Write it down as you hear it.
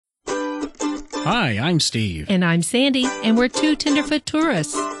Hi, I'm Steve. And I'm Sandy, and we're two tenderfoot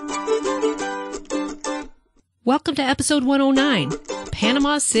tourists. Welcome to episode 109,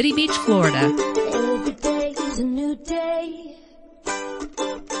 Panama City Beach, Florida. Every day is a new day.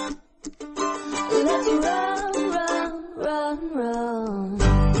 Let's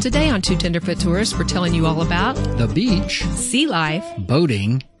run. Today on Two Tenderfoot Tourists, we're telling you all about The beach, sea life,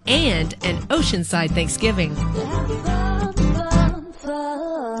 boating, and an oceanside Thanksgiving. Have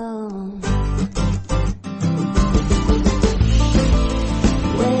fun.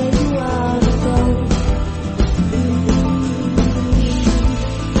 Where you wanna go?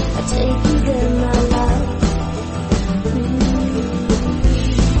 I take you there, my love.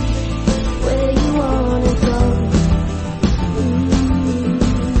 Where you wanna go?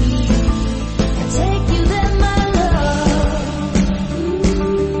 I take you there, my love.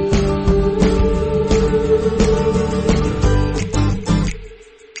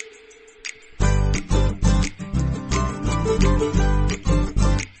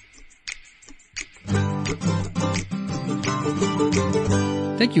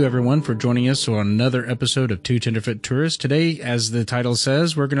 Thank you, everyone, for joining us on another episode of Two Tenderfoot Tourists. Today, as the title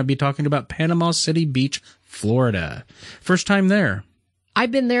says, we're going to be talking about Panama City Beach, Florida. First time there.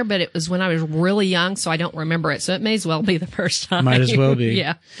 I've been there, but it was when I was really young, so I don't remember it. So it may as well be the first time. Might as well be.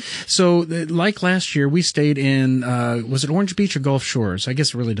 Yeah. So, like last year, we stayed in, was it Orange Beach or Gulf Shores? I guess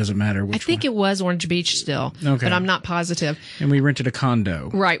it really doesn't matter which I think it was Orange Beach still, Okay. but I'm not positive. And we rented a condo.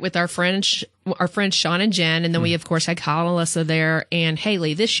 Right, with our friends Sean and Jen, and then we, of course, had Kyle and Alyssa there, and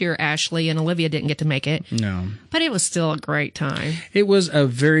Haley. This year, Ashley and Olivia didn't get to make it. No. But it was still a great time. It was a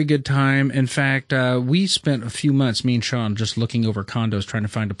very good time. In fact, we spent a few months, me and Sean, just looking over condos, trying to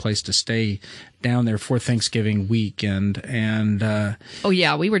find a place to stay down there for Thanksgiving weekend. And Oh,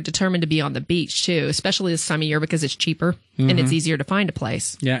 yeah, we were determined to be on the beach, too, especially this time of year because it's cheaper and it's easier to find a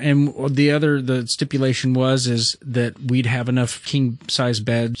place. yeah, and the stipulation is that we'd have enough king-size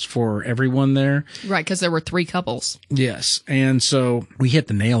beds for everyone there. Right, because there were 3 couples. Yes, and so we hit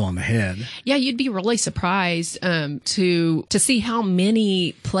the nail on the head. Yeah, you'd be really surprised to see how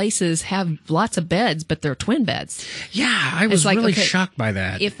many places have lots of beds, but they're twin beds. Yeah, I was like, really okay, shocked by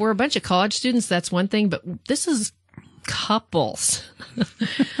that. If we're a bunch of college students, that's one thing, but this is couples.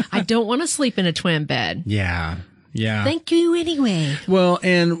 I don't want to sleep in a twin bed. Yeah. Thank you anyway. Well,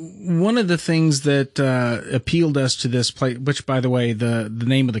 and one of the things that appealed us to this place, which, by the way, the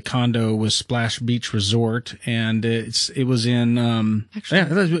name of the condo was Splash Beach Resort, and it was in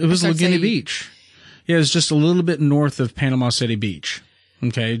it was Laguna Beach. Yeah, it was just a little bit north of Panama City Beach.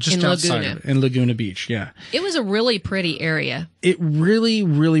 Okay, just outside of it, in Laguna Beach. Yeah, It was a really pretty area. it really,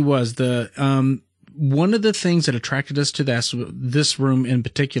 really was. One of the things that attracted us to this room in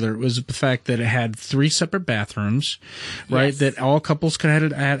particular was the fact that it had 3 separate bathrooms, right? Yes. That all couples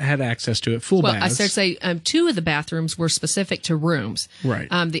could had access to it, full Well, baths. I started to say 2 of the bathrooms were specific to rooms. Right.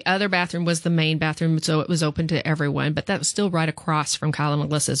 The other bathroom was the main bathroom, so it was open to everyone, but that was still right across from Kyle and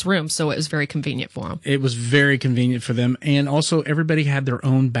Melissa's room, so it was very convenient for them. It was very convenient for them, and also everybody had their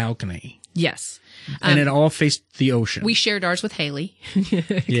own balcony, Yes. and it all faced the ocean. We shared ours with Haley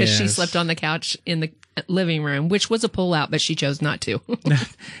because she Yes. slept on the couch in the living room, which was a pull-out, but she chose not to.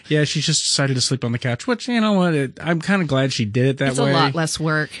 Yeah, she just decided to sleep on the couch, which, you know what, I'm kind of glad she did it that It's way. a lot less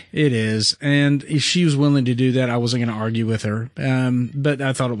work. It is, and if she was willing to do that, I wasn't going to argue with her, but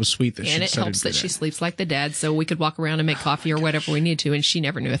I thought it was sweet that she And it decided helps to do that she sleeps like the dad, so we could walk around and make coffee or whatever we need to, and she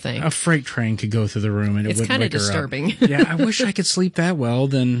never knew a thing. A freight train could go through the room and it It's wouldn't kind of wake her up. disturbing. Yeah, I wish I could sleep that well.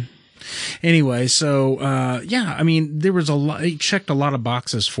 Then, anyway, so yeah, I mean, there was it checked a lot of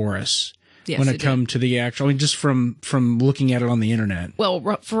boxes for us Yes, when it it did. come to the actual. I mean, just from looking at it on the internet.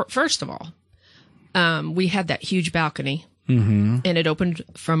 Well, first of all, we had that huge balcony, and it opened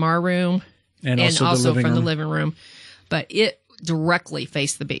from our room And and also also the living from the room. living room, but it directly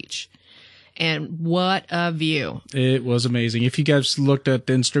faced the beach. And what a view. It was amazing. If you guys looked at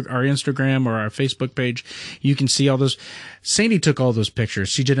our Instagram or our Facebook page, you can see all those. Sandy took all those pictures.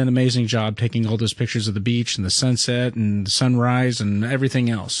 She did an amazing job taking all those pictures of the beach and the sunset and the sunrise and everything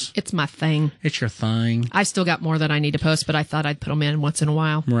else. It's my thing. It's your thing. I still got more that I need to post, but I thought I'd put them in once in a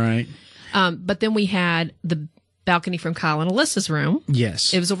while. Right. But then we had the balcony from Kyle and Alyssa's room.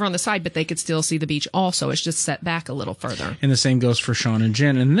 Yes. It was over on the side, but they could still see the beach also. It's just set back a little further. And the same goes for Sean and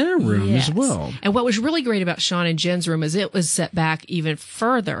Jen in their room Yes. as well. And what was really great about Sean and Jen's room is it was set back even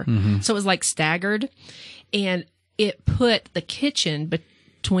further. So it was like staggered. And it put the kitchen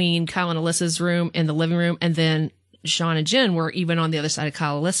between Kyle and Alyssa's room and the living room. And then Sean and Jen were even on the other side of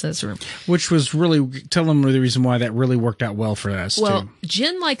Kyle and Alyssa's room. Which was really, tell them the reason why that really worked out well for us, Well, too.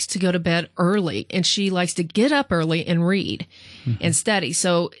 Jen likes to go to bed early, and she likes to get up early and read and study.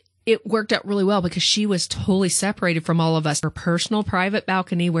 So it worked out really well because she was totally separated from all of us. Her personal private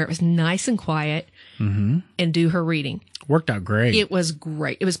balcony where it was nice and quiet and do her reading. Worked out great. It was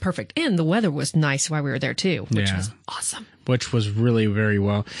great. It was perfect. And the weather was nice while we were there too, which was awesome. Which was really very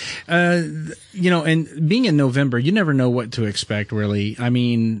well. And being in November, you never know what to expect, really. I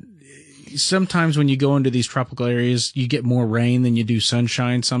mean, sometimes when you go into these tropical areas, you get more rain than you do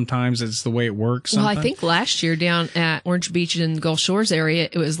sunshine. Sometimes it's the way it works. Well, I think last year down at Orange Beach and Gulf Shores area,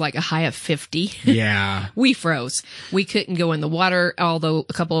 it was like a high of 50. Yeah. We froze. We couldn't go in the water, although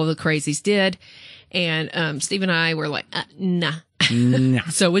a couple of the crazies did. And Steve and I were like, nah.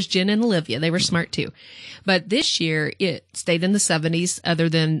 So was Jen and Olivia. They were smart too. But this year, it stayed in the 70s other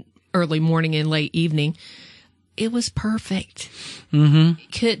than early morning and late evening. It was perfect.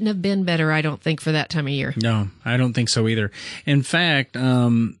 Couldn't have been better, I don't think, for that time of year. No, I don't think so either. In fact,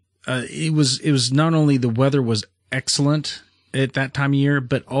 it was not only the weather was excellent at that time of year,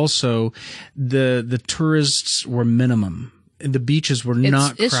 but also the tourists were minimum. The beaches were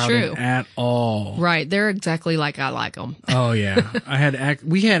not crowded at all. Right. They're exactly like I like them. Oh yeah.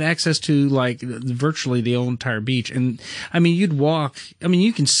 We had access to like virtually the whole entire beach. And I mean, you'd walk,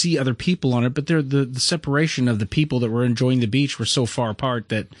 you can see other people on it, but the separation of the people that were enjoying the beach were so far apart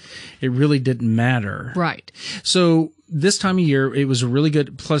that it really didn't matter. Right. So this time of year, it was really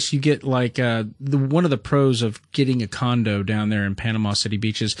good. Plus, you get like one of the pros of getting a condo down there in Panama City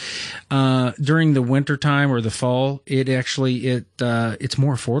beaches during the winter time or the fall. It's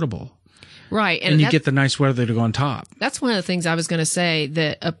more affordable, right? And you get the nice weather to go on top. That's one of the things I was going to say.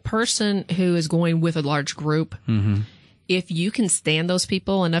 That a person who is going with a large group, if you can stand those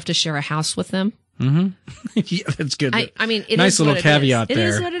people enough to share a house with them. Yeah, that's good. I mean, it nice is little what caveat it is. there. It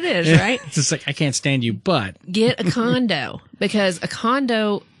is what it is, right? It's just like, I can't stand you, but get a condo because a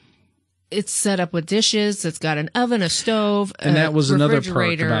condo, it's set up with dishes. It's got an oven, a stove, and that was another perk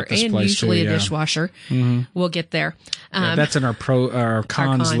refrigerator, about this and place usually too, a dishwasher. We'll get there. That's in our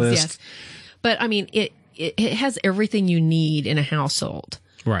cons list. Yes. But I mean, it has everything you need in a household.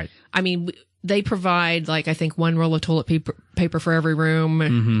 Right. I mean, they provide like I think one roll of toilet paper for every room,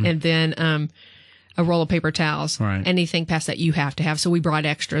 and then a roll of paper towels. Right. Anything past that you have to have. So we brought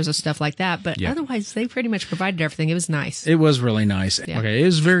extras of stuff like that. But otherwise, they pretty much provided everything. It was nice. It was really nice. Yeah. Okay. It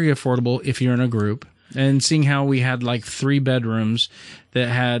was very affordable if you're in a group. And seeing how we had like 3 bedrooms that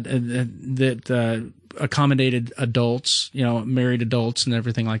had, accommodated adults, married adults and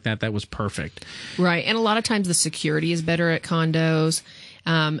everything like that, that was perfect. Right. And a lot of times the security is better at condos.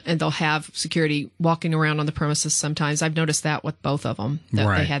 And they'll have security walking around on the premises sometimes. I've noticed that with both of them,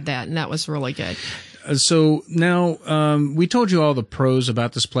 that they had that, and that was really good. So now, we told you all the pros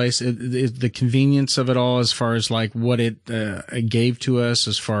about this place, the convenience of it all, as far as like what it gave to us,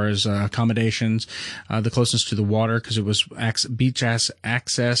 as far as accommodations, the closeness to the water, because it was beach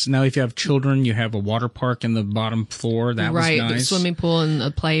access. Now, if you have children, you have a water park in the bottom floor. That was nice. Right, the swimming pool and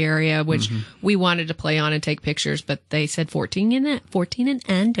the play area, which we wanted to play on and take pictures, but they said 14 and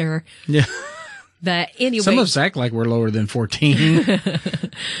under. Yeah. But anyway, some of us act like we're lower than 14.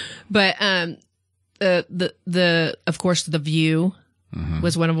 But of course the view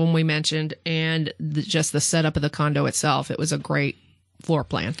was one of them we mentioned, and just the setup of the condo itself. It was a great floor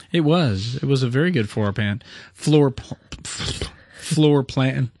plan. It was a very good floor plan. Floor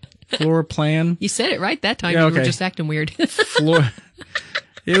plan. You said it right that time. Yeah, okay. You were just acting weird. Floor.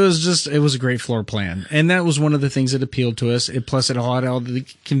 It was a great floor plan. And that was one of the things that appealed to us. Plus it had all the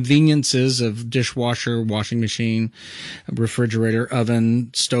conveniences of dishwasher, washing machine, refrigerator,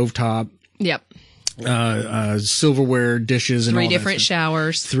 oven, stovetop. Yep. Silverware, dishes, and 3 all different that.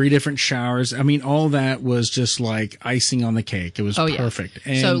 showers. 3 different showers. I mean, all that was just like icing on the cake. It was perfect.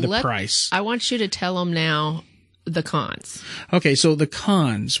 And so the price. I want you to tell them now the cons. Okay, so the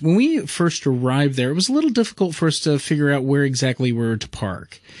cons. When we first arrived there, it was a little difficult for us to figure out where exactly we were to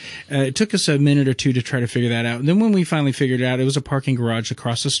park. It took us a minute or two to try to figure that out. And then when we finally figured it out, it was a parking garage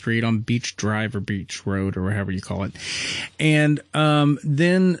across the street on Beach Drive or Beach Road or however you call it. And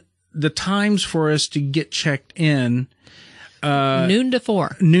then the times for us to get checked in, noon to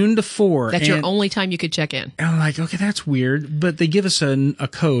 4. That's your only time you could check in. And I'm like, okay, that's weird. But they give us a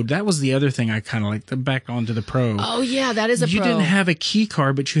code. That was the other thing I kind of liked. Back onto the pro. Oh, yeah, that is a pro. You didn't have a key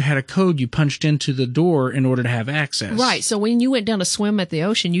card, but you had a code you punched into the door in order to have access. Right. So when you went down to swim at the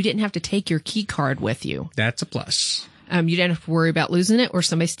ocean, you didn't have to take your key card with you. That's a plus. You didn't have to worry about losing it or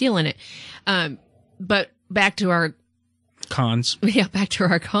somebody stealing it. But back to our cons. Yeah, back to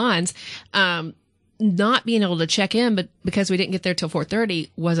our cons. Not being able to check in, but because we didn't get there till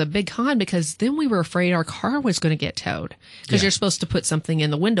 4:30 was a big con, because then we were afraid our car was going to get towed, because you're supposed to put something in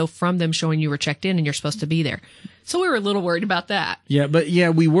the window from them showing you were checked in and you're supposed to be there. So we were a little worried about that. Yeah, but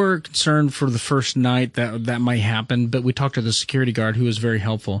we were concerned for the first night that might happen, but we talked to the security guard who was very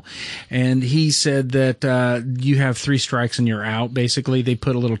helpful. And he said that you have 3 strikes and you're out, basically. They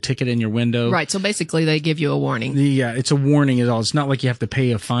put a little ticket in your window. Right, so basically they give you a warning. Yeah, it's a warning is all. It's not like you have to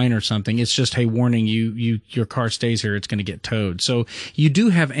pay a fine or something. It's just, hey, warning, your car stays here, it's going to get towed. So you do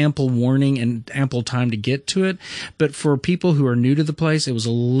have ample warning and ample time to get to it, but for people who are new to the place, it was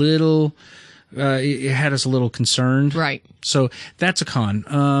a little... it had us a little concerned. Right. So that's a con.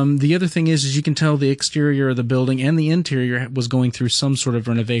 The other thing is you can tell the exterior of the building and the interior was going through some sort of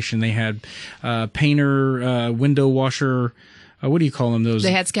renovation. They had painter, window washer, what do you call them? Those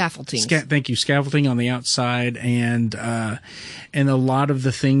they had scaffolding. Thank you, scaffolding on the outside, and a lot of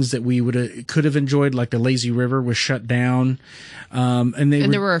the things that we could have enjoyed, like the lazy river, was shut down. And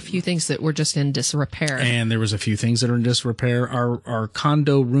there were a few things that were just in disrepair. And there was a few things that are in disrepair. Our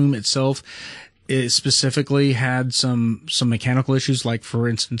condo room itself, it specifically had some mechanical issues, like for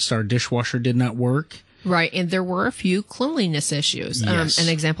instance, our dishwasher did not work. Right, and there were a few cleanliness issues. Yes. An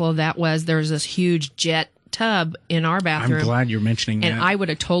example of that was there was this huge jet tub in our bathroom. I'm glad you're mentioning that. And I would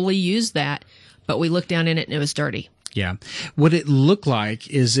have totally used that, but we looked down in it and it was dirty. Yeah. What it looked like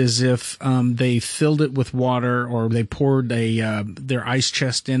is as if they filled it with water, or they poured their ice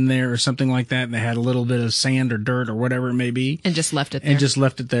chest in there or something like that, and they had a little bit of sand or dirt or whatever it may be. And just left it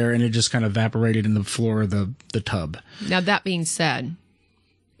there. And it just kind of evaporated in the floor of the tub. Now, that being said,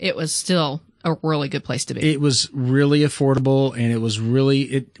 it was still a really good place to be. It was really affordable, and it was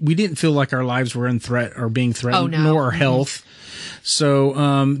really we didn't feel like our lives were in threat or being threatened, nor our health.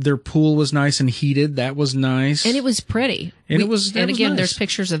 So their pool was nice and heated. That was nice. And it was pretty. And again, there's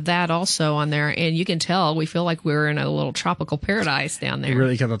pictures of that also on there, and you can tell we feel like we're in a little tropical paradise down there. You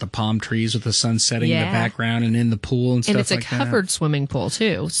really got the palm trees with the sun setting in the background and in the pool and stuff like that. And it's a covered swimming pool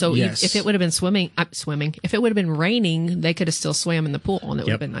too. So if it would have been if it would have been raining, they could have still swam in the pool, and it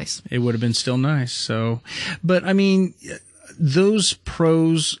would have been nice. It would have been still nice. So, but I mean, those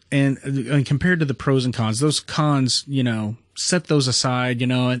pros and compared to the pros and cons, those cons, set those aside,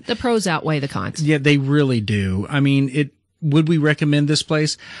 The pros outweigh the cons. Yeah, they really do. I mean, would we recommend this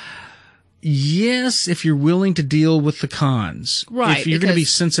place? Yes, if you're willing to deal with the cons. Right. If you're going to be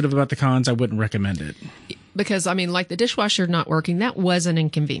sensitive about the cons, I wouldn't recommend it. Because, I mean, like the dishwasher not working, that was an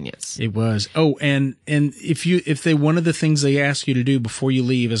inconvenience. It was. Oh, and if one of the things they ask you to do before you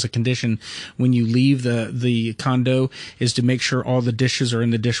leave as a condition when you leave the condo is to make sure all the dishes are in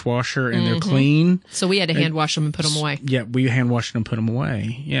the dishwasher and they're clean. So we had to hand wash them and put them away. Yeah, we hand washed them and put them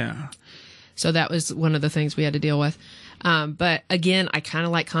away. Yeah. So that was one of the things we had to deal with. But again, I kind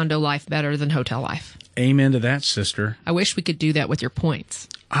of like condo life better than hotel life. Amen to that, sister. I wish we could do that with your points.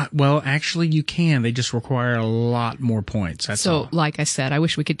 Well, actually, you can. They just require a lot more points. That's all. Like I said, I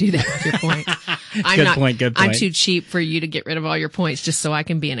wish we could do that with your points. Good point. I'm too cheap for you to get rid of all your points just so I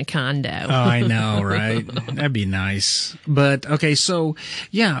can be in a condo. Oh, I know, right? That'd be nice. But okay, so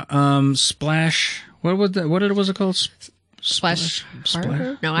yeah, Splash. What was it called? Splash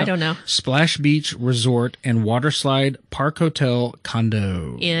Harbor? No, I don't know. Splash Beach Resort and Waterslide Park Hotel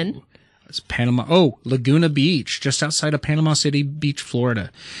Condo. In? It's Panama. Oh, Laguna Beach, just outside of Panama City Beach,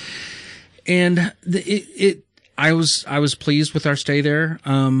 Florida. And I was pleased with our stay there.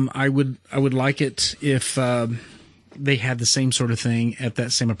 I would like it if they had the same sort of thing at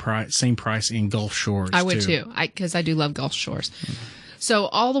that same price in Gulf Shores. I would too, because I do love Gulf Shores. Mm-hmm. So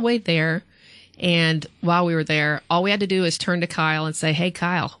all the way there. And while we were there, all we had to do is turn to Kyle and say, "Hey,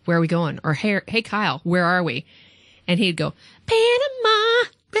 Kyle, where are we going?" Or, "Hey, Kyle, where are we?" And he'd go, "Panama,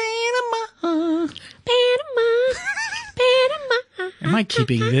 Panama, Panama, Panama." Am I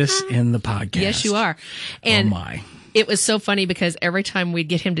keeping this in the podcast? Yes, you are. And oh my. It was so funny because every time we'd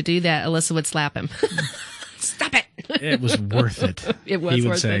get him to do that, Alyssa would slap him. Stop it. It was worth it. It was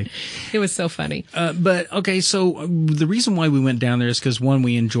worth it. It was so funny. But okay, so the reason why we went down there is because one,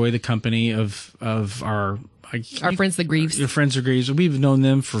 we enjoy the company of our friends, the Greaves. Your friends, the Greaves. We've known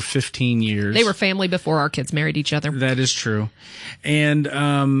them for 15 years. They were family before our kids married each other. That is true. And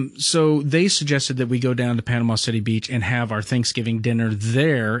so they suggested that we go down to Panama City Beach and have our Thanksgiving dinner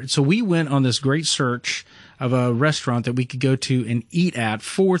there. So we went on this great search of a restaurant that we could go to and eat at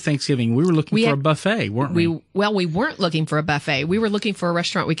for Thanksgiving. We were looking for a buffet, weren't we? Well, we weren't looking for a buffet. We were looking for a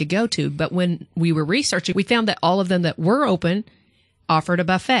restaurant we could go to. But when we were researching, we found that all of them that were open offered a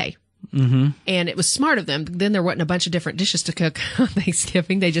buffet. Mm-hmm. And it was smart of them. Then there wasn't a bunch of different dishes to cook on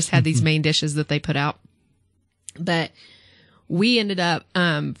Thanksgiving. They just had these main dishes that they put out. But we ended up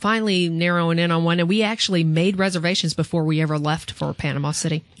finally narrowing in on one, and we actually made reservations before we ever left for Panama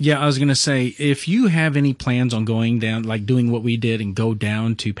City. Yeah, I was going to say, if you have any plans on going down, like doing what we did and go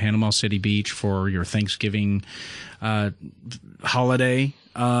down to Panama City Beach for your Thanksgiving holiday,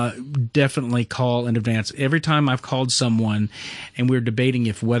 definitely call in advance. Every time I've called someone and we're debating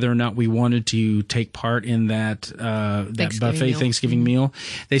if whether or not we wanted to take part in that buffet Thanksgiving meal,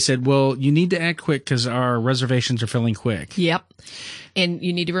 they said, well, you need to act quick because our reservations are filling quick. Yep. And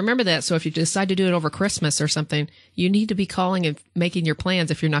you need to remember that. So if you decide to do it over Christmas or something, you need to be calling and making your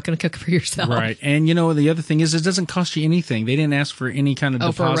plans if you're not going to cook for yourself. Right. And the other thing is it doesn't cost you anything. They didn't ask for any kind of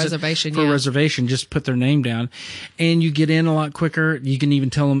deposit. For a reservation. For a reservation, just put their name down and you get in a lot quicker. You can even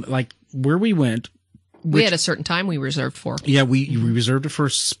tell them like where we went. We had a certain time we reserved for. Yeah, we reserved it for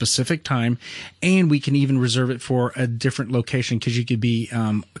a specific time, and we can even reserve it for a different location because you could be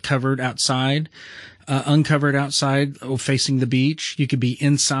covered outside, uncovered outside, facing the beach. You could be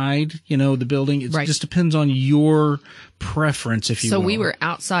inside, the building. It just depends on your preference, if you will. So we were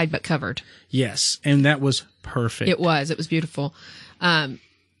outside but covered. Yes, and that was perfect. It was beautiful. And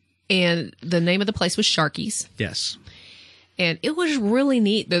the name of the place was Sharky's. Yes. And it was really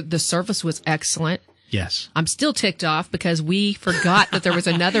neat. The service was excellent. Yes. I'm still ticked off because we forgot that there was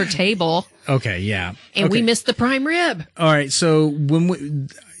another table. Okay, yeah. And we missed the prime rib. All right, so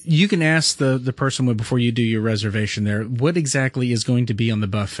you can ask the person before you do your reservation there, what exactly is going to be on the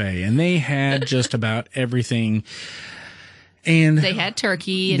buffet? And they had just about everything. And they had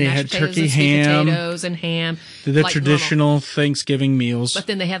turkey and they mashed had potatoes turkey, and sweet ham, potatoes and ham. the traditional Thanksgiving meals. But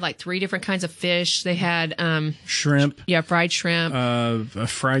then they had like 3 different kinds of fish. They had shrimp. Yeah, fried shrimp. A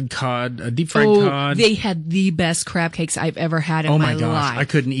fried cod, a deep fried cod. They had the best crab cakes I've ever had in my life. Oh my gosh, I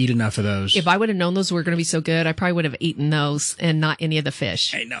couldn't eat enough of those. If I would have known those were going to be so good, I probably would have eaten those and not any of the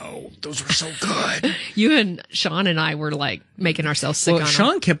fish. I know. Those were so good. You and Sean and I were like making ourselves sick on them.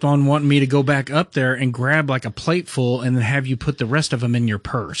 Sean kept on wanting me to go back up there and grab like a plate full and then have you put the rest of them in your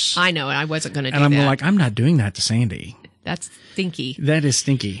purse. I know. I wasn't going to do that. And I'm like, I'm not doing that to Sandy. That's stinky. That is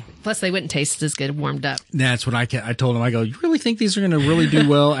stinky. Plus, they wouldn't taste as good warmed up. That's what I told him. I go, you really think these are going to really do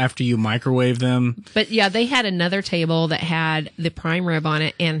well after you microwave them? But yeah, they had another table that had the prime rib on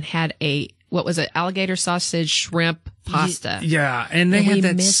it and had alligator sausage shrimp pasta. Yeah, and they had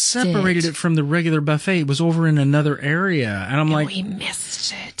that separated it from the regular buffet. It was over in another area. And I'm like, we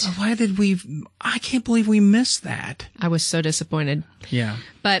missed it. Why did I can't believe we missed that. I was so disappointed. Yeah.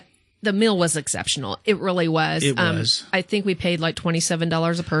 But the meal was exceptional. It really was. It was. I think we paid like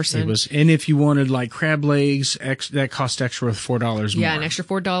 $27 a person. It was. And if you wanted like crab legs, that cost extra with $4 more. Yeah, an extra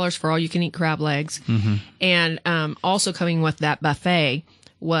 $4 for all you can eat crab legs. Mm-hmm. And also coming with that buffet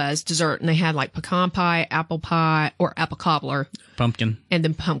was dessert, and they had like pecan pie, apple pie, or apple cobbler. Pumpkin. And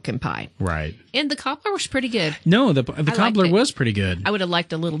then pumpkin pie. Right. And the cobbler was pretty good. No, the cobbler was pretty good. I would have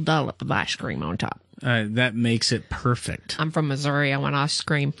liked a little dollop of ice cream on top. That makes it perfect. I'm from Missouri. I want ice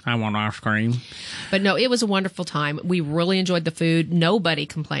cream. I want ice cream. But no, it was a wonderful time. We really enjoyed the food. Nobody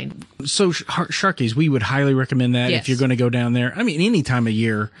complained. So Sharky's, we would highly recommend that if you're going to go down there. I mean, any time of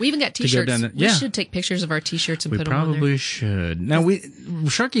year. We even got T-shirts. We should take pictures of our T-shirts and put them on there. We probably should. Now,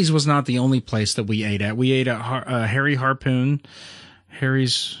 Sharky's was not the only place that we ate at. We ate at Harpoon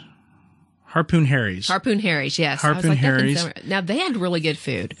Harry's, yes. Harpoon Harry's. Now they had really good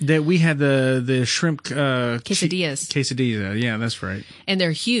food. That we had the shrimp quesadillas. Quesadilla, yeah, that's right. And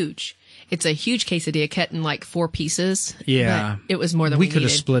they're huge. It's a huge quesadilla cut in like 4 pieces. Yeah, but it was more than we could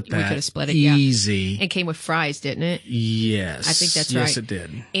have split that. We could have split it easy. Yeah. It came with fries, didn't it? Yes, I think that's right. Yes, it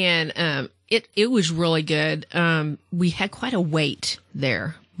did. And it was really good. We had quite a wait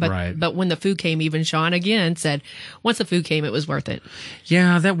there. But when the food came, even Sean again said, once the food came, it was worth it.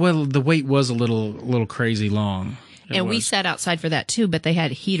 Yeah, the wait was a little crazy long. We sat outside for that too, but they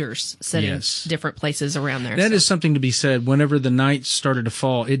had heaters set in different places around there. That is something to be said. Whenever the night started to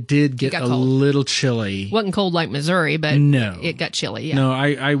fall, it did get a little chilly. It wasn't cold like Missouri, but it got chilly. Yeah. No,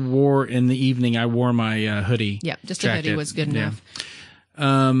 I wore in the evening. I wore my hoodie. Yeah, just a hoodie was good enough.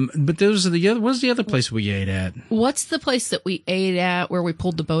 But those are what's the other place we ate at? What's the place that we ate at where we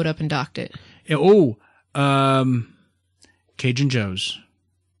pulled the boat up and docked it? Cajun Joe's.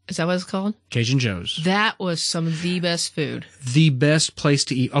 Is that what it's called? Cajun Joe's. That was some of the best food. The best place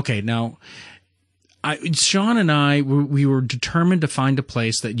to eat. Okay, now, Sean and I, we were determined to find a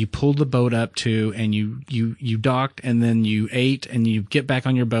place that you pulled the boat up to and you docked and then you ate and you get back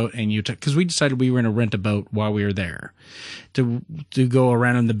on your boat and because we decided we were going to rent a boat while we were there to go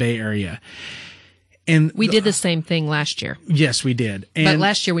around in the Bay Area. And we did the same thing last year. Yes, we did. But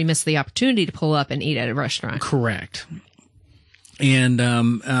last year we missed the opportunity to pull up and eat at a restaurant. Correct. And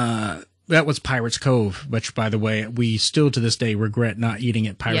that was Pirates Cove, which, by the way, we still to this day regret not eating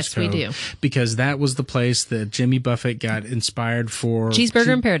at Pirates Cove. Yes, we do. Because that was the place that Jimmy Buffett got inspired for.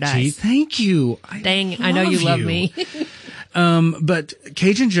 Cheeseburger in Paradise. Thank you. Dang, I know you love me. But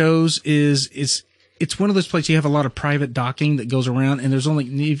Cajun Joe's it's one of those places you have a lot of private docking that goes around, and there's only,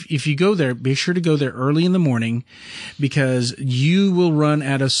 if you go there, be sure to go there early in the morning because you will run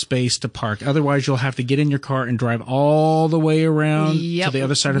out of space to park. Otherwise, you'll have to get in your car and drive all the way around to the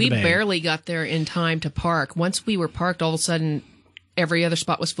other side of the bay. We barely got there in time to park. Once we were parked, all of a sudden, every other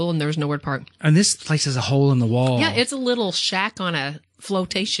spot was full and there was nowhere to park. And this place has a hole in the wall. Yeah, it's a little shack on a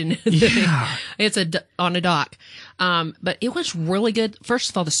flotation. Yeah. It's on a dock. But it was really good. First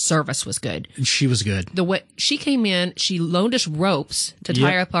of all, the service was good. She was good. The way she came in, she loaned us ropes to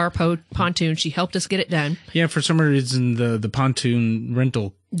tie up our pontoon. She helped us get it done. Yeah, for some reason, the pontoon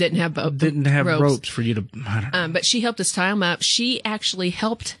rental didn't have ropes for you to, I don't know. But she helped us tie them up. She actually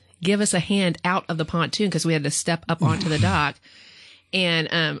helped give us a hand out of the pontoon because we had to step up onto the dock.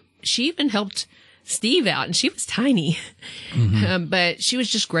 And she even helped Steve out, and she was tiny. But she was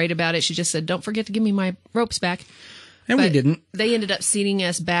just great about it. She just said, don't forget to give me my ropes back. And we didn't. They ended up seating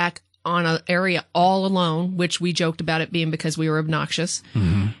us back on an area all alone, which we joked about it being because we were obnoxious.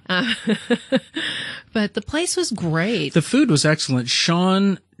 But the place was great. The food was excellent.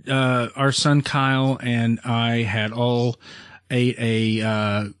 Sean, our son Kyle, and I had all ate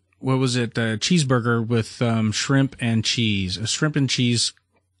a what was it? A cheeseburger with shrimp and cheese. A shrimp and cheese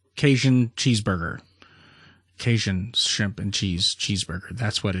Cajun cheeseburger. Cajun shrimp and cheeseburger.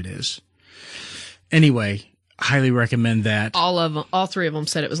 That's what it is. Anyway, highly recommend that. All three of them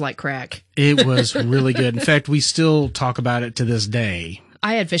said it was like crack. It was really good. In fact, we still talk about it to this day.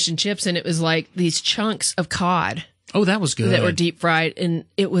 I had fish and chips, and it was like these chunks of cod. Oh, that was good. That were deep fried, and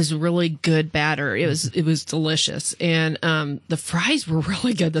it was really good batter. It was delicious, and the fries were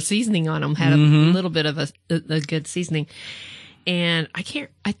really good. The seasoning on them had a little bit of a good seasoning, and I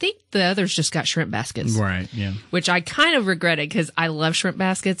think the others just got shrimp baskets, right? Yeah, which I kind of regretted because I love shrimp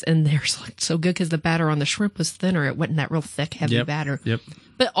baskets, and they're so good because the batter on the shrimp was thinner. It wasn't that real thick, heavy batter. Yep.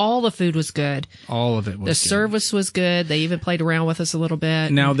 But all the food was good. All of it was The good. service was good. They even played around with us a little bit.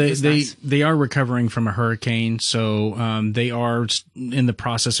 Now, Nice. they are recovering from a hurricane, so they are in the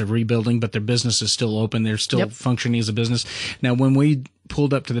process of rebuilding, but their business is still open. They're still functioning as a business. Now, when we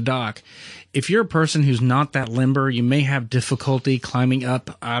pulled up to the dock, if you're a person who's not that limber, you may have difficulty climbing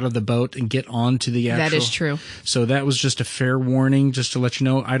up out of the boat and get onto the actual... That is true. So that was just a fair warning, just to let you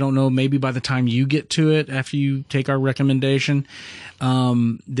know. I don't know, maybe by the time you get to it, after you take our recommendation,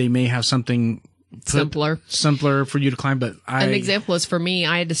 they may have something simpler for you to climb. But an example is for me,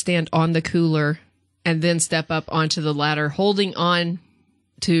 I had to stand on the cooler and then step up onto the ladder, holding on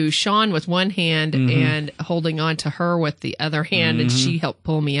to Sean with one hand and holding on to her with the other hand, and she helped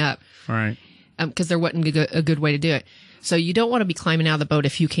pull me up. Right. Because there wasn't a good way to do it. So you don't want to be climbing out of the boat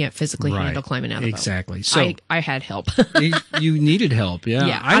if you can't physically handle climbing out of the boat. Exactly. So I had help. you needed help. Yeah.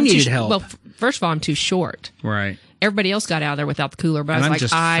 Yeah, I needed help. Well, first of all, I'm too short. Right. Everybody else got out of there without the cooler, but I was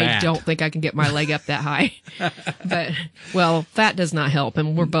like, I don't think I can get my leg up that high. But, well, fat does not help,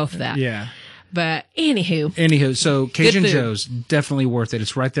 and we're both that. Yeah. But anywho, so Cajun Joe's, definitely worth it.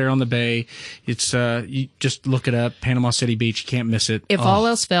 It's right there on the bay. It's you just look it up, Panama City Beach. You can't miss it. If all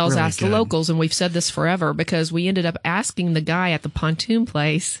else fails, really ask good. the locals, and we've said this forever because we ended up asking the guy at the pontoon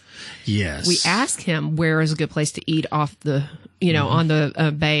place. Yes, we asked him where is a good place to eat off the, on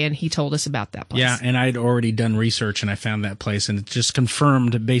the bay, and he told us about that place. Yeah, and I'd already done research, and I found that place, and it just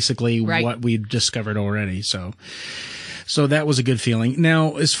confirmed basically what we discovered already. So that was a good feeling.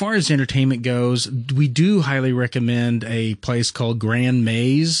 Now, as far as entertainment goes, we do highly recommend a place called Grand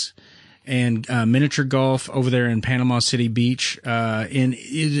Maze and miniature golf over there in Panama City Beach. And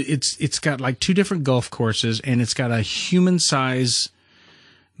it's got like 2 different golf courses, and it's got a human size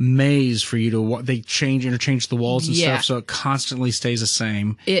maze for you to they interchange the walls and stuff, so it constantly stays the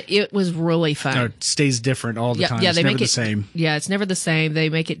same. It was really fun. Or it stays different all the time. Yeah, it's they never make the it same. Yeah, it's never the same. They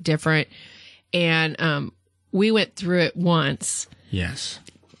make it different, and we went through it once. Yes.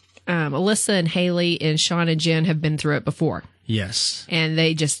 Alyssa and Haley and Sean and Jen have been through it before. Yes. And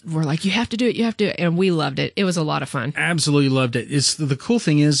they just were like, you have to do it. You have to do it. And we loved it. It was a lot of fun. Absolutely loved it. It's the cool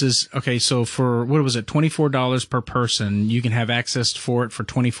thing is okay. So for, what was it? $24 per person, you can have access for it for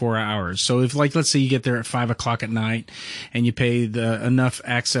 24 hours. So if let's say you get there at 5:00 at night and you pay enough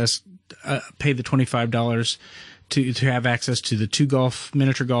access, pay the $25 to have access to the 2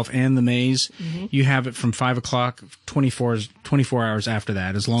 miniature golf and the maze, you have it from 5:00, 24 hours after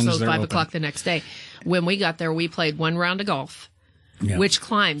that, as long as they're open. So 5:00 the next day. When we got there, we played 1 round of golf, which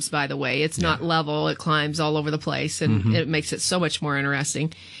climbs, by the way. It's not level. It climbs all over the place, and it makes it so much more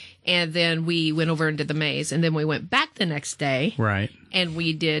interesting. And then we went over and did the maze. And then we went back the next day. Right. And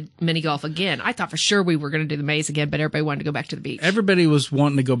we did mini golf again. I thought for sure we were going to do the maze again, but everybody wanted to go back to the beach. Everybody was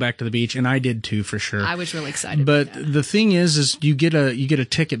wanting to go back to the beach, and I did too, for sure. I was really excited. But about that. the thing is you get a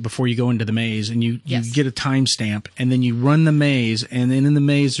ticket before you go into the maze, and you Yes. get a timestamp, and then you run the maze, and then in the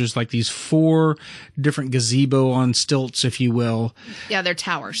maze there's like these 4 different gazebo on stilts, if you will. Yeah, they're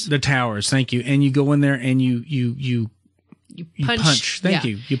towers. The towers, thank you. And you go in there and you You punch. Thank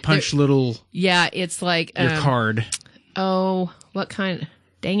yeah. you. You punch little Yeah, it's like your card. Oh, what kind?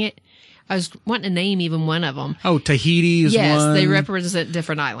 Dang it! I was wanting to name even one of them. Oh, Tahiti is Yes, one. they represent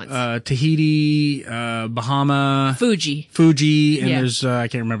different islands. Tahiti, Bahama, Fuji. and Yeah. there's I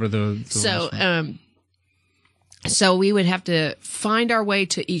can't remember the So, last one. so we would have to find our way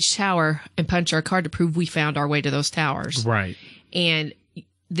to each tower and punch our card to prove we found our way to those towers. Right. And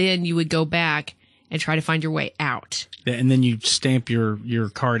then you would go back and try to find your way out. And then you stamp your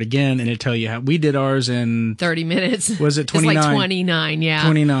card again, and it tell you how we did ours in 30 minutes. Was it 29? It's like 29, yeah.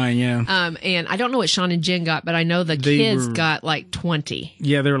 29. Yeah. And I don't know what Sean and Jen got, but I know the kids got like 20.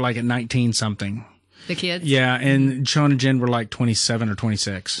 Yeah, they were like at 19 something. The kids? Yeah, and Sean and Jen were like 27 or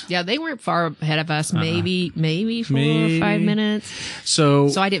 26. Yeah, they weren't far ahead of us. Maybe 4 Maybe. or 5 minutes. So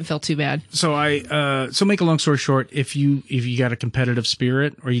So I didn't feel too bad. So so make a long story short, if you got a competitive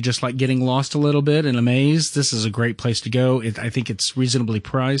spirit or you just like getting lost a little bit in a maze, this is a great place to go. I think it's reasonably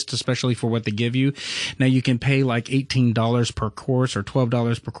priced, especially for what they give you. Now you can pay like $18 per course or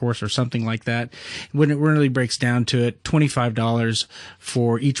 $12 per course or something like that. When it really breaks down to it, $25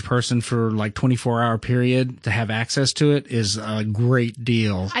 for each person for like 24-hour period to have access to it is a great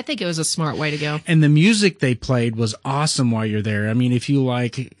deal. I think it was a smart way to go. And the music they played was awesome while you're there. I mean, if you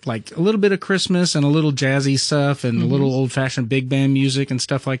like a little bit of Christmas and a little jazzy stuff and a little old-fashioned big band music and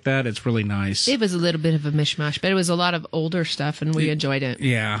stuff like that, it's really nice. It was a little bit of a mishmash, but it was a lot of older stuff, and we enjoyed it.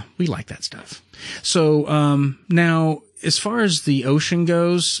 Yeah, we like that stuff. So now, as far as the ocean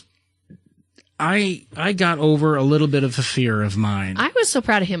goes, I got over a little bit of a fear of mine. I was so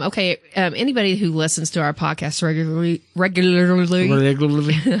proud of him. Okay, anybody who listens to our podcast regularly,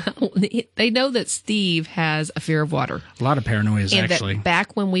 they know that Steve has a fear of water. A lot of paranoias, And actually. that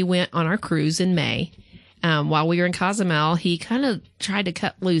back when we went on our cruise in May, while we were in Cozumel, he kind of tried to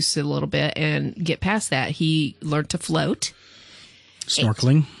cut loose a little bit and get past that. He learned to float.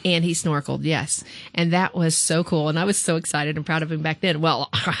 Snorkeling. And he snorkeled, yes. And that was so cool. And I was so excited and proud of him back then. Well,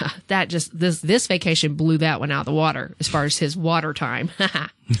 this vacation blew that one out of the water as far as his water time.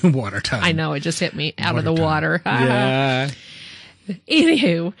 Water time. I know, it just hit me out of the water. Yeah.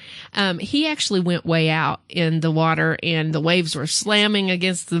 Anywho, he actually went way out in the water and the waves were slamming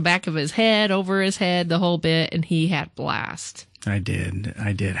against the back of his head, over his head, the whole bit. And he had blast. I did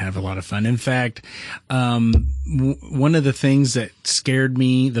have a lot of fun. In fact, one of the things that scared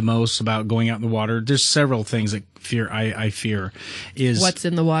me the most about going out in the water, there's several things that I fear is What's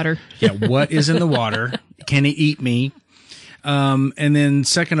in the water? yeah, what is in the water? Can it eat me? And then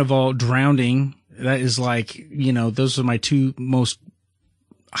second of all, drowning. That is like, those are my 2 most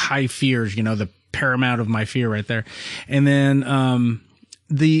high fears, the paramount of my fear right there. And then,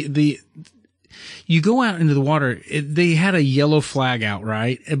 you go out into the water, they had a yellow flag out,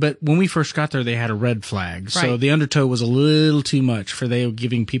 right? But when we first got there, they had a red flag. So Right. the undertow was a little too much for they were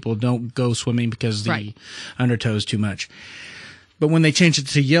giving people don't go swimming because the Right. undertow is too much. But when they changed it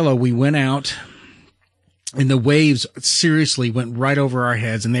to yellow, we went out and the waves seriously went right over our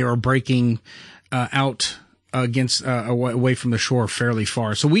heads and they were breaking out against away from the shore fairly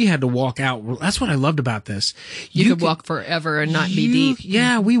far. So we had to walk out. That's what I loved about this. You could walk forever and not be deep.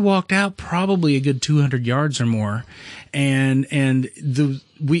 Yeah, we walked out probably a good 200 yards or more. And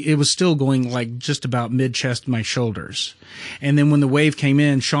it was still going like just about mid chest my shoulders. And then when the wave came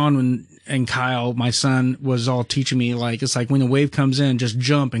in, Sean and Kyle, my son, was all teaching me it's like when the wave comes in, just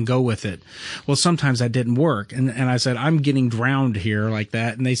jump and go with it. Well, sometimes that didn't work. And I said, I'm getting drowned here like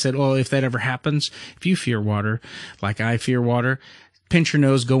that. And they said, well, if that ever happens, if you fear water, like I fear water, pinch your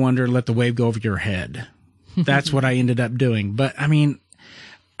nose, go under, and let the wave go over your head. That's what I ended up doing. But I mean,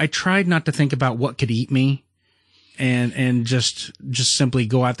 I tried not to think about what could eat me. And just simply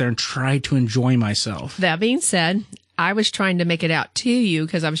go out there and try to enjoy myself. That being said, I was trying to make it out to you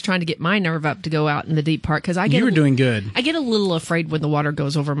because I was trying to get my nerve up to go out in the deep part because You were doing good. I get a little afraid when the water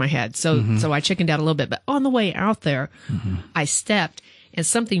goes over my head. So I chickened out a little bit. But on the way out there, I stepped and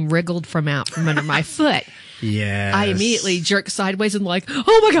something wriggled from under my foot. Yes. I immediately jerked sideways and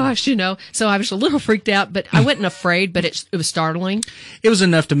oh my gosh, So I was a little freaked out, but I wasn't afraid, but it was startling. It was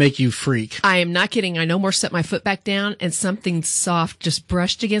enough to make you freak. I am not kidding. I no more set my foot back down and something soft just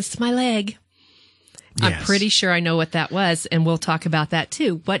brushed against my leg. I'm Yes. pretty sure I know what that was, and we'll talk about that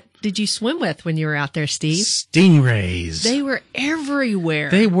too. What did you swim with when you were out there, Steve? Stingrays. They were everywhere.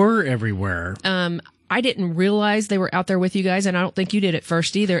 They were everywhere. I didn't realize they were out there with you guys, and I don't think you did at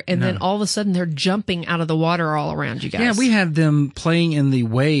first either. And then all of a sudden, they're jumping out of the water all around you guys. Yeah, we had them playing in the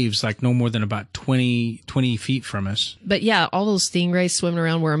waves like no more than about 20 feet from us. But yeah, all those stingrays swimming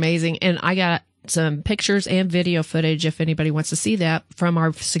around were amazing. And I got some pictures and video footage if anybody wants to see that from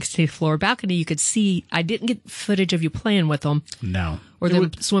our 16th floor balcony. You could see, I didn't get footage of you playing with them. No. Or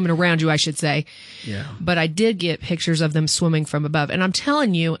them swimming around you, I should say. Yeah. But I did get pictures of them swimming from above. And I'm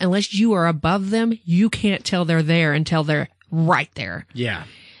telling you, unless you are above them, you can't tell they're there until they're right there. Yeah.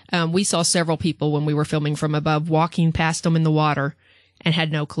 We saw several people when we were filming from above walking past them in the water and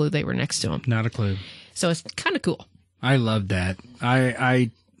had no clue they were next to them. Not a clue. So it's kind of cool. I love that.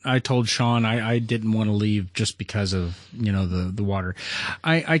 I told Sean I didn't want to leave just because of, the water.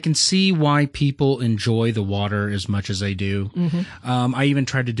 I can see why people enjoy the water as much as they do. Mm-hmm. I even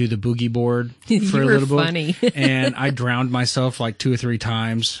tried to do the boogie board for a little bit. Funny. And I drowned myself like 2 or 3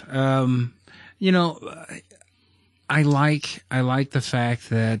 times. I like the fact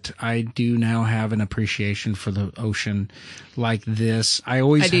that I do now have an appreciation for the ocean like this. I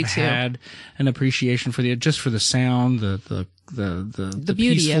always have had an appreciation for just for the sound, the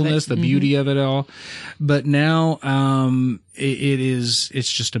beauty peacefulness, of it. the beauty of it all. But now,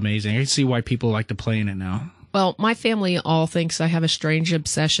 it's just amazing. I can see why people like to play in it now. Well, my family all thinks I have a strange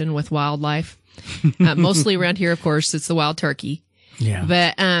obsession with wildlife. Mostly around here, of course, it's the wild turkey. Yeah.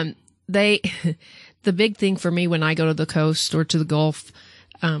 But, the big thing for me when I go to the coast or to the Gulf,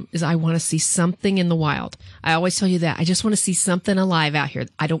 is I want to see something in the wild. I always tell you that. I just want to see something alive out here.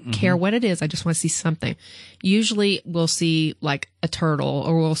 I don't care what it is. I just want to see something. Usually we'll see like a turtle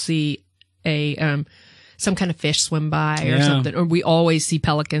or we'll see some kind of fish swim by or something. Or we always see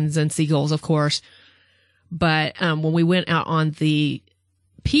pelicans and seagulls, of course. But, when we went out on the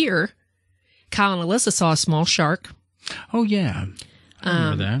pier, Kyle and Alyssa saw a small shark. Oh yeah. I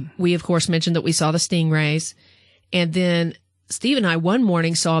remember that. We, of course, mentioned that we saw the stingrays. And then Steve and I one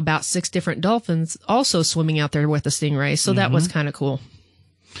morning saw about 6 different dolphins also swimming out there with the stingrays. So that was kind of cool.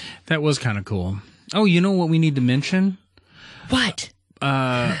 That was kind of cool. Oh, you know what we need to mention? What?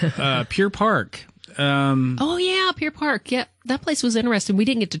 Pier Park. Oh, yeah, Pier Park. Yeah, that place was interesting. We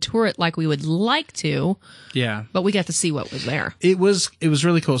didn't get to tour it like we would like to. Yeah. But we got to see what was there. It was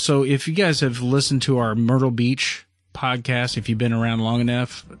really cool. So if you guys have listened to our Myrtle Beach podcast, if you've been around long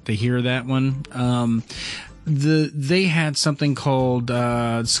enough to hear that one, they had something called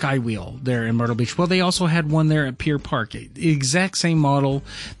Skywheel there in Myrtle Beach. Well, they also had one there at Pier Park. The exact same model.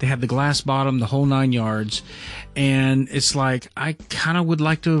 They had the glass bottom, the whole 9 yards. And it's like, I kind of would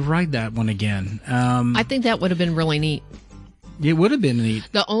like to ride that one again. I think that would have been really neat. It would have been neat.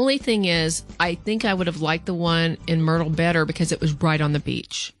 The only thing is, I think I would have liked the one in Myrtle better because it was right on the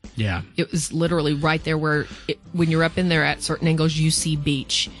beach. Yeah. It was literally right there where, when you're up in there at certain angles, you see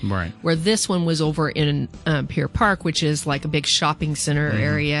beach. Right. Where this one was over in Pier Park, which is like a big shopping center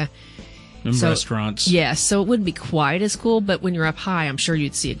area. And restaurants. Yeah, so it wouldn't be quite as cool, but when you're up high, I'm sure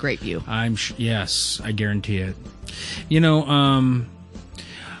you'd see a great view. Yes, I guarantee it.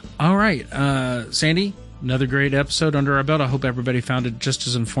 All right, Sandy, another great episode under our belt. I hope everybody found it just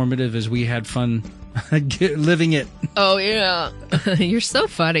as informative as we had fun living it. Oh, yeah. You're so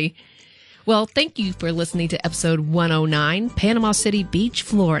funny. Well, thank you for listening to episode 109, Panama City Beach,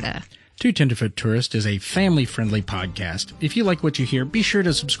 Florida. Two Tenderfoot Tourist is a family-friendly podcast. If you like what you hear, be sure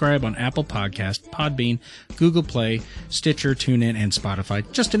to subscribe on Apple Podcast, Podbean, Google Play, Stitcher, TuneIn, and Spotify,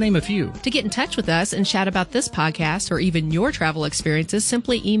 just to name a few. To get in touch with us and chat about this podcast or even your travel experiences,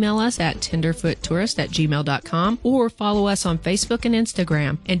 simply email us at tenderfoottourist@gmail.com or follow us on Facebook and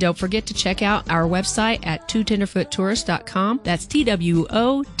Instagram. And don't forget to check out our website at twotenderfoottourist.com. That's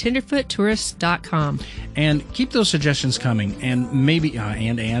TWO, tenderfoottourist.com. And keep those suggestions coming, and maybe,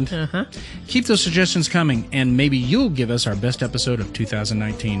 keep those suggestions coming, and maybe you'll give us our best episode of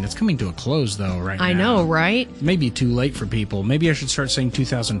 2019. It's coming to a close, though, right now. I know, right? Maybe too late for people. Maybe I should start saying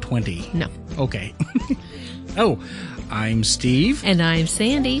 2020. No. Okay. Oh, I'm Steve. And I'm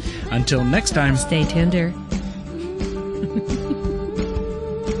Sandy. Until next time. Stay tender.